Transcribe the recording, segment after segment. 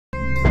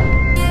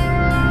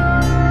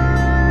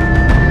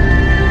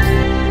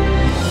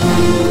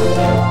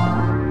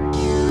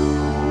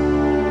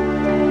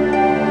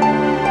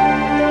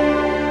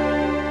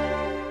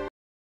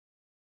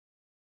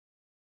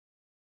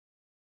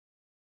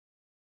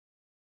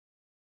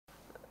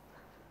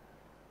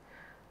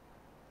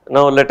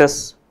Now let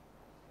us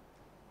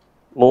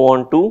move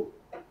on to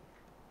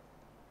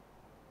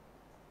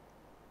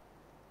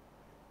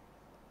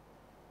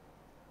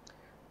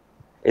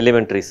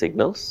elementary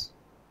signals.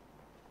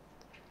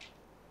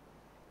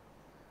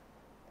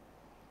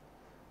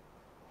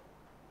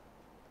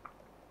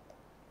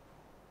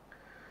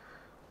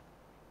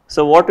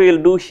 So what we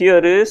will do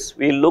here is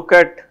we will look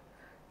at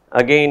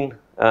again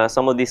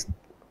some of these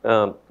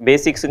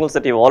basic signals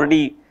that you have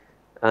already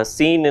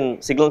seen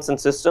in signals and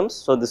systems.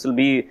 So this will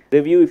be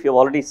review if you have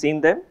already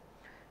seen them,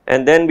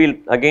 and then we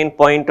will again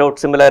point out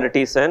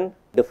similarities and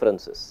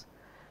differences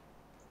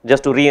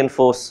just to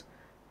reinforce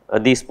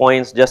these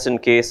points just in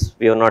case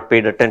we have not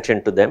paid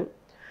attention to them.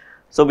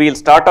 So we will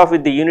start off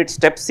with the unit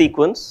step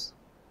sequence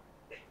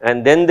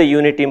and then the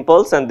unit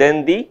impulse and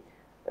then the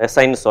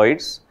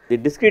sinusoids. The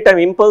discrete time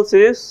impulse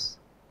is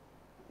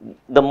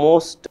the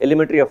most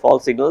elementary of all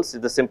signals,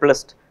 is the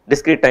simplest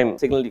discrete time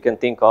signal you can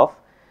think of.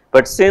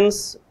 But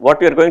since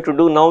what we are going to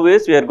do now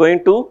is we are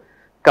going to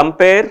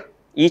compare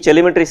each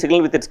elementary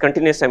signal with its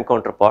continuous time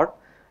counterpart.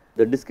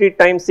 The discrete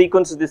time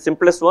sequence is the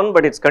simplest one,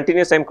 but its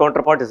continuous time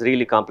counterpart is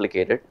really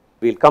complicated.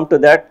 We will come to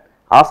that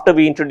after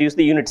we introduce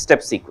the unit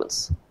step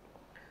sequence.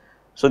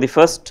 So the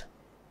first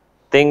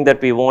thing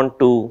that we want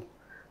to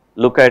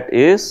look at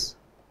is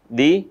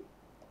the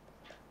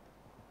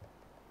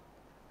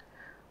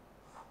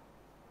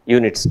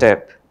unit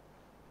step,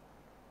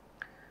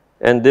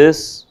 and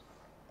this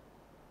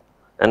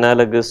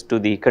analogous to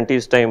the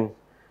continuous time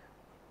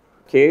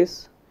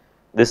case,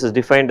 this is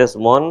defined as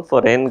 1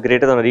 for n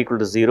greater than or equal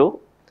to 0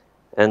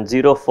 and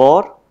 0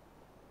 for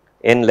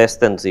n less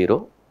than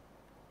 0.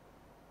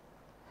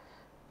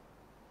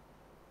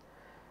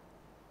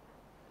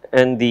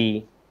 And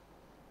the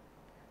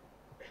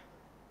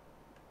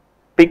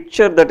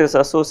picture that is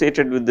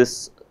associated with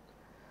this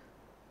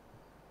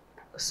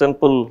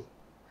simple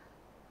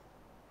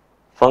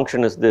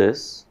function is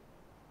this: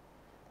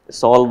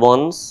 solve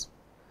ones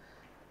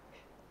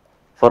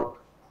for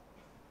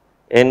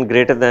n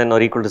greater than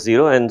or equal to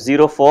 0 and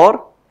 0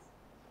 for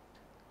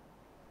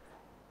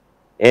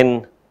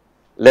n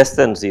less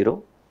than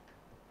 0.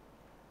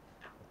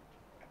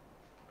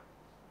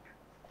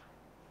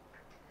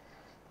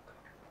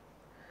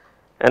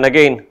 And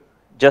again,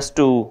 just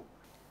to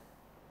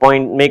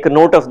make a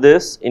note of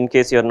this in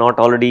case you are not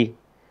already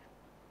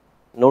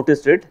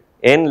noticed it,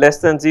 n less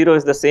than 0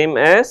 is the same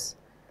as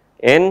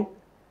n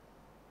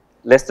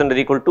less than or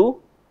equal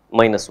to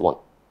minus 1.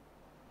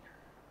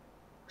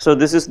 So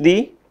this is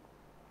the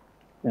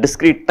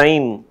discrete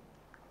time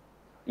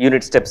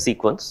unit step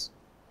sequence.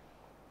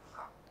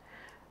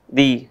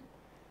 The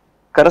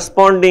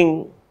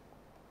corresponding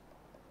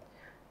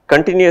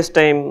continuous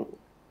time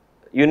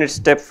unit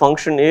step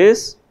function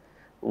is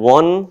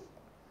 1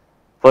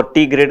 for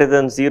t greater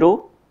than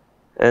 0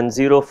 and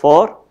 0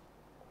 for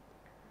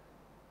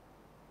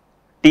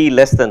t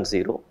less than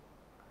 0,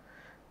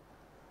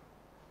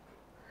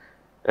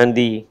 and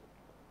the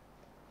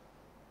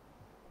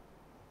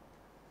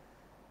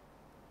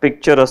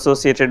picture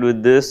associated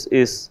with this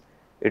is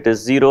it is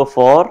 0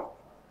 for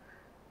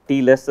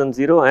t less than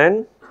 0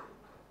 and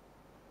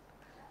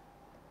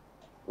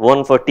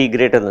 1 for t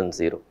greater than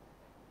 0.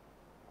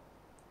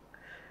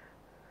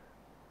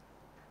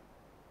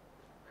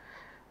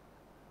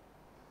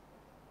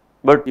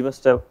 But you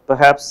must have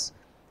perhaps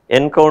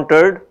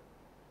encountered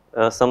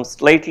some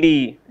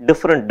slightly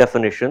different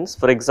definitions.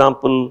 For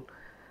example,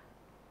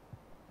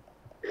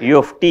 u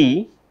of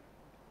t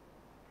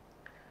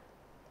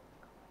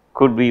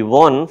could be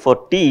 1 for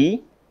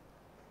t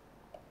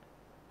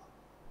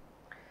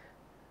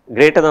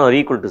greater than or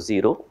equal to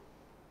 0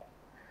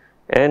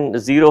 and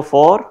 0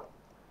 for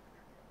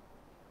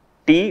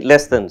t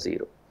less than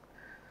 0.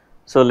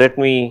 So let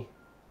me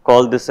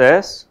call this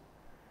as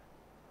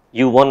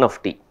u1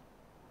 of t.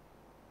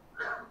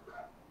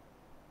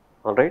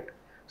 All right.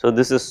 So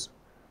this is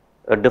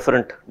a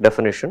different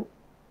definition,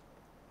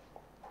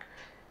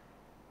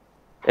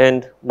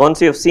 and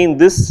once you have seen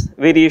this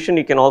variation,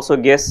 you can also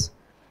guess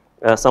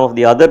some of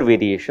the other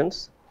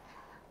variations.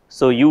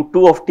 So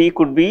u2 of t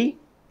could be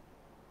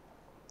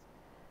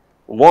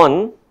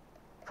 1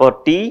 for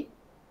t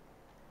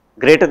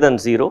greater than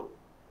 0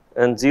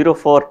 and 0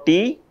 for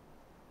t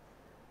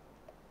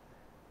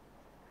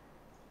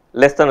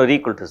less than or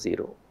equal to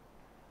 0.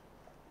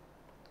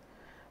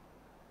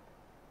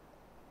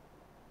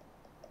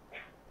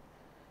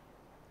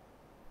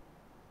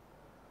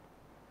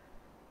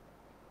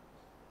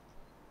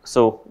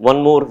 So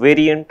one more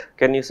variant,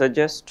 can you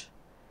suggest?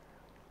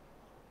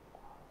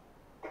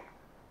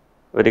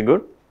 Very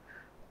good.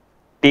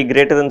 T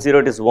greater than 0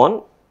 it is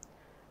 1,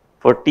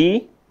 for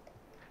t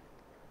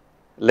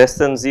less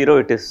than 0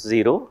 it is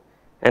 0,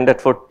 and that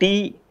for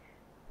t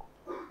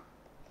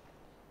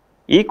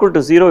equal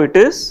to 0 it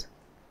is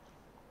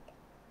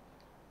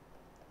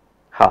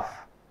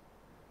half.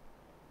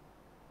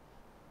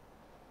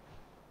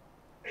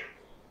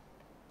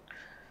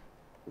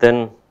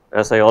 Then,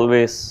 as I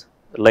always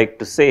like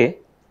to say,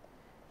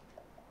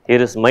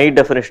 here is my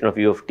definition of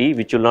u of t,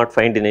 which you will not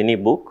find in any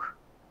book.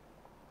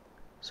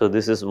 So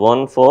this is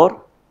 1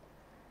 for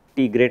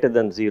t greater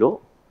than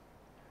 0,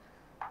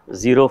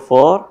 0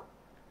 for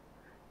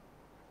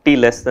t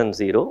less than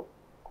 0,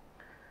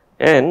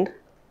 and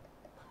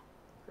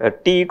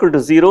at t equal to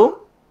 0,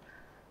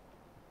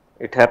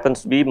 it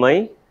happens to be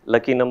my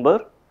lucky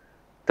number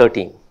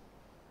 13,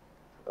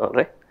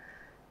 alright.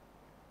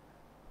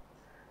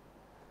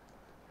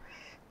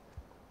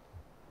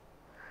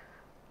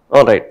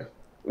 Alright,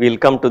 we will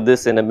come to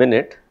this in a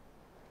minute.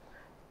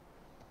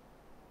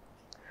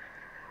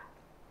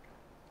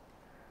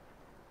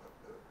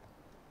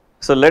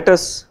 So, let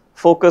us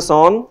focus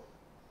on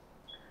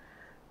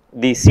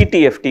the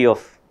CTFT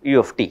of u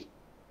of t,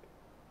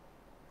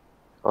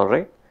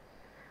 alright.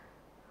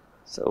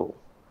 So,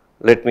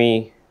 let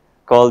me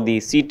call the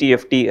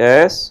CTFT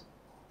as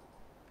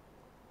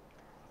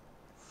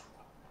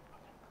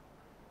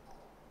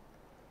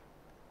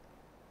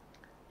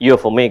u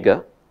of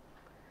omega,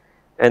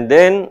 and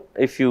then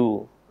if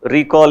you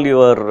recall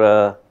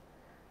your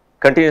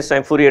continuous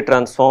time Fourier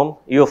transform,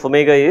 u of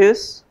omega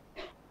is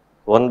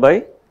 1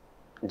 by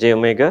j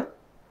omega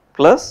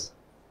plus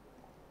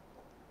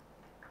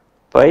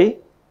pi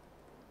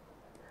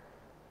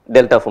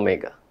delta of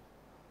omega,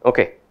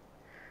 okay.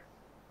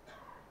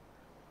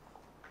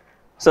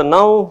 So,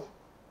 now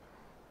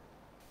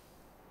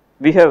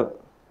we have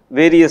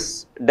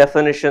various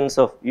definitions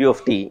of u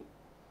of t,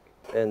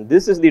 and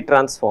this is the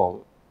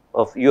transform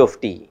of u of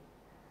t,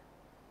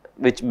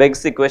 which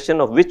begs the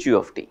question of which u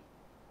of t.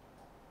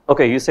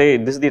 Okay, you say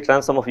this is the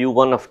transform of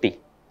u1 of t,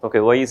 okay,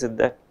 why is it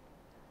that?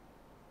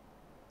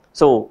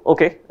 So,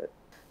 okay,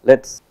 let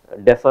us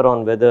defer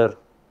on whether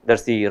that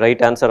is the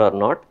right answer or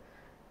not.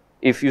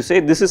 If you say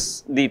this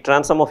is the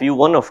transform of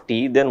u1 of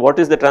t, then what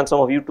is the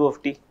transform of u2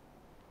 of t?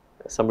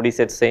 Somebody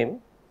said same,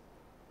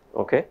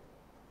 okay,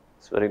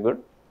 it's very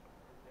good.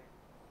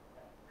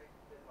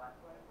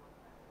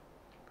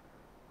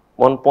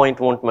 1 point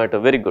won't matter,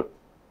 very good,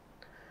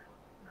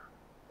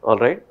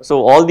 alright.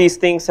 So, all these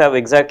things have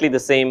exactly the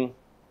same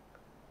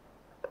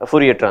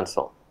Fourier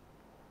transform,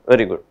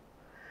 very good.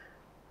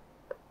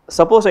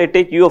 Suppose I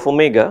take u of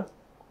omega,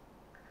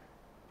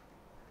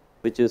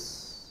 which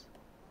is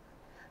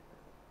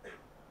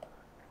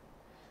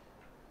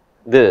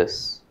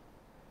this,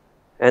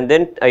 and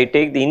then I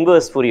take the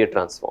inverse Fourier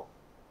transform,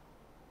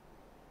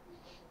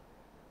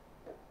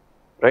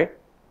 right.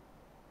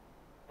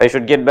 I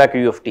should get back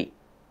u of t.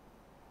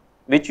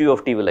 Which u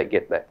of t will I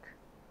get back?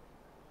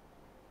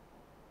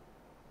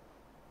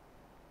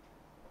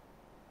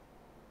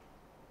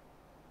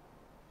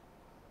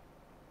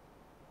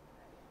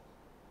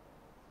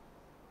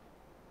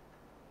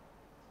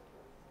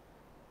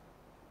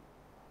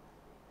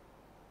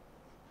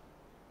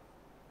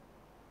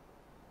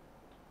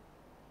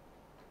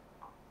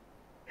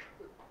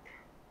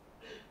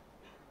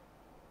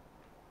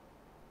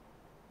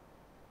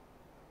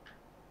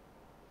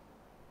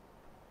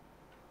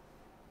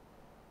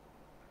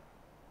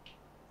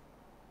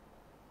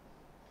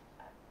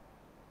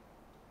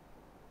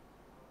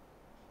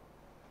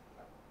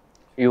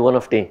 u1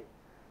 of t,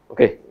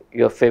 okay,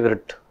 your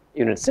favorite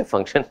unit step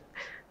function.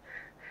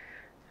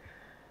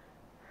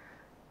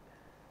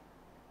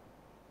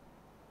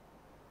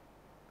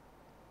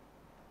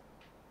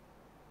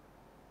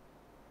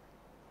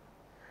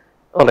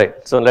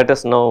 Alright, so let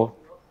us now,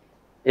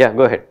 yeah,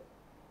 go ahead.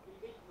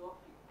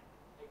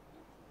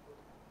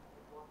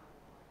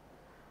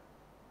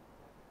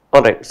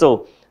 Alright,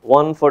 so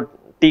 1 for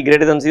t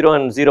greater than 0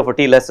 and 0 for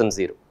t less than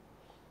 0,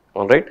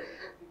 alright.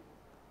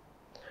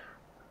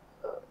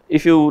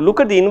 If you look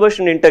at the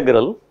inversion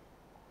integral,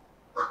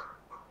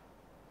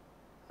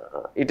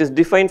 it is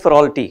defined for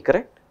all t,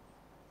 correct?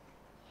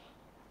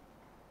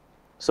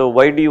 So,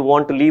 why do you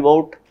want to leave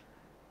out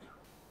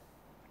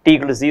t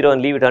equal to 0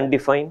 and leave it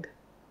undefined?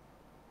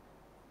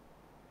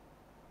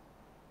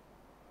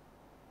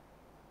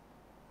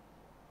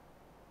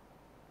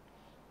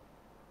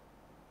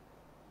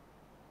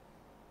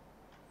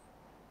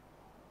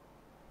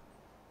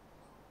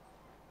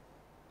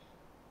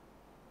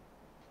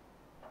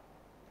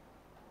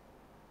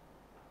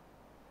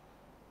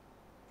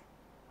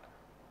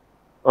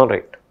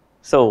 Alright.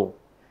 So,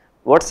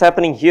 what is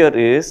happening here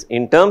is,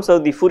 in terms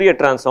of the Fourier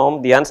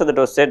transform, the answer that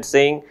was said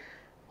saying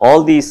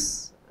all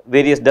these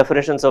various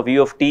definitions of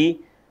u of t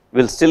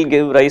will still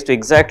give rise to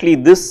exactly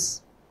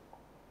this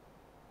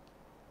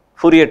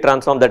Fourier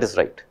transform, that is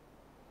right,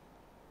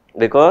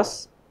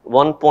 because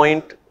one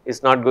point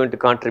is not going to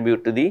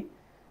contribute to the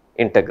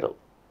integral.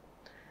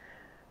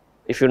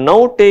 If you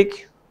now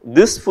take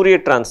this Fourier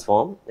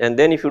transform and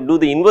then if you do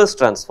the inverse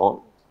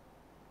transform,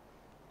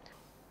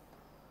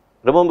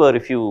 remember,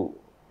 if you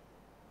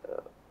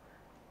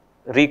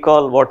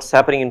recall what is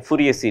happening in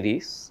Fourier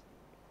series,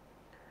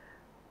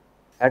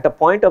 at a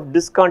point of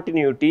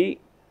discontinuity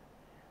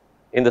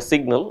in the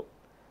signal,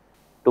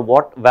 to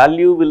what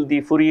value will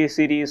the Fourier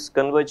series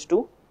converge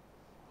to?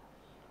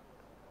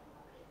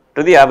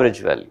 To the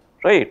average value,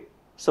 right.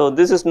 So,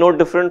 this is no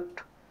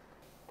different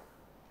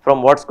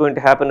from what is going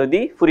to happen with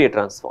the Fourier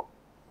transform,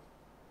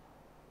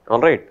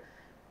 alright.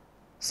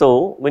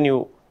 So, when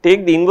you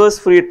take the inverse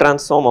Fourier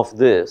transform of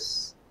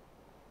this,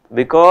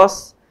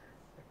 because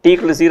t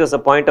equal to 0 is a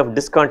point of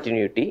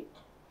discontinuity,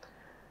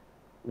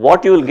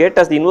 what you will get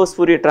as the inverse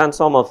Fourier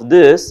transform of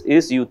this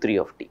is u3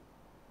 of t.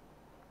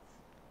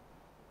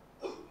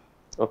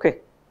 Okay.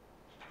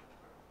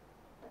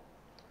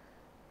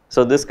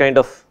 So, this kind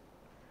of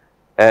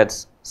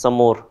adds some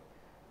more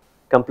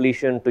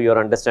completion to your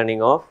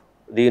understanding of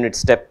the unit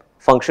step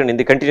function in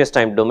the continuous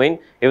time domain,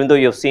 even though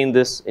you have seen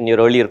this in your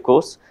earlier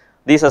course.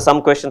 These are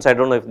some questions, I do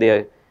not know if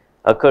they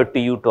occurred to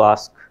you to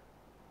ask.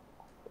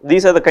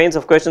 These are the kinds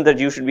of questions that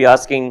you should be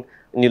asking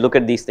when you look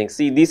at these things.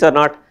 See, these are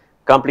not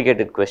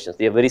complicated questions,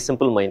 they are very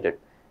simple minded,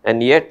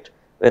 and yet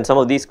when some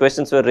of these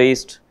questions were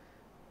raised,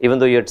 even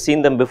though you had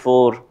seen them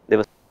before, they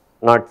were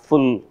not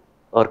full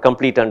or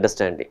complete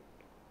understanding.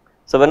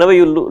 So, whenever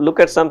you look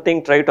at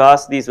something, try to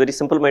ask these very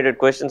simple minded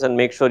questions and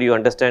make sure you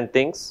understand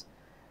things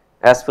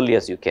as fully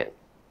as you can.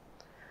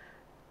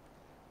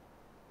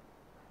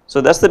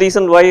 So, that is the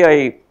reason why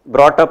I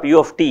brought up u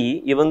of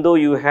t, even though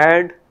you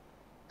had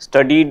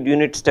studied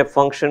unit step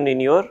function in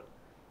your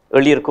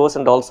earlier course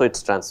and also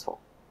its transform.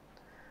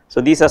 So,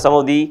 these are some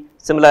of the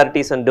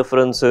similarities and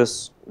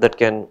differences that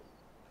can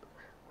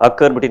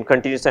occur between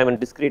continuous time and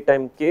discrete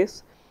time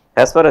case.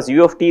 As far as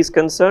u of t is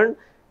concerned,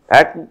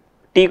 at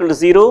t equal to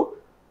 0,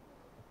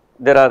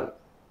 there are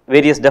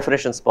various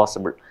definitions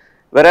possible,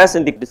 whereas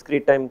in the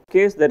discrete time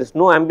case there is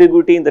no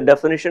ambiguity in the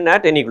definition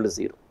at n equal to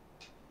 0.